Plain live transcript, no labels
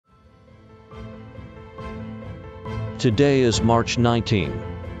Today is March 19.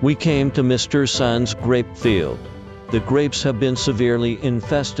 We came to Mr. Sun's grape field. The grapes have been severely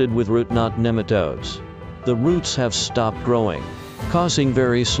infested with root knot nematodes. The roots have stopped growing, causing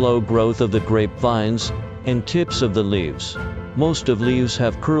very slow growth of the grapevines and tips of the leaves. Most of leaves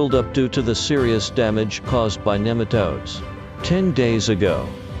have curled up due to the serious damage caused by nematodes. 10 days ago,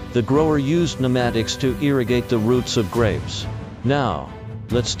 the grower used Nematix to irrigate the roots of grapes. Now,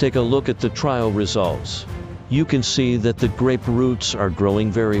 let's take a look at the trial results. You can see that the grape roots are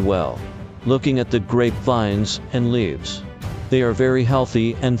growing very well. Looking at the grapevines and leaves, they are very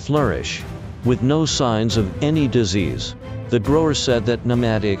healthy and flourish, with no signs of any disease. The grower said that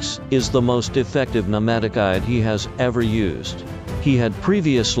Nematix is the most effective nematicide he has ever used. He had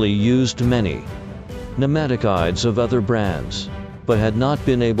previously used many nematicides of other brands, but had not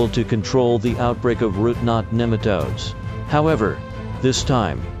been able to control the outbreak of root knot nematodes. However, this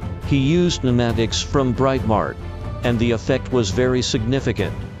time, he used Nematix from Brightmart, and the effect was very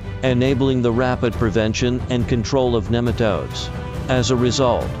significant, enabling the rapid prevention and control of nematodes. As a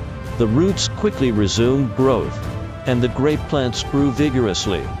result, the roots quickly resumed growth, and the grape plants grew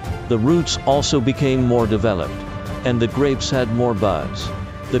vigorously. The roots also became more developed, and the grapes had more buds.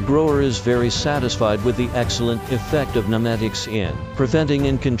 The grower is very satisfied with the excellent effect of Nematix in preventing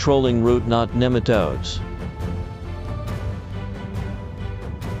and controlling root knot nematodes.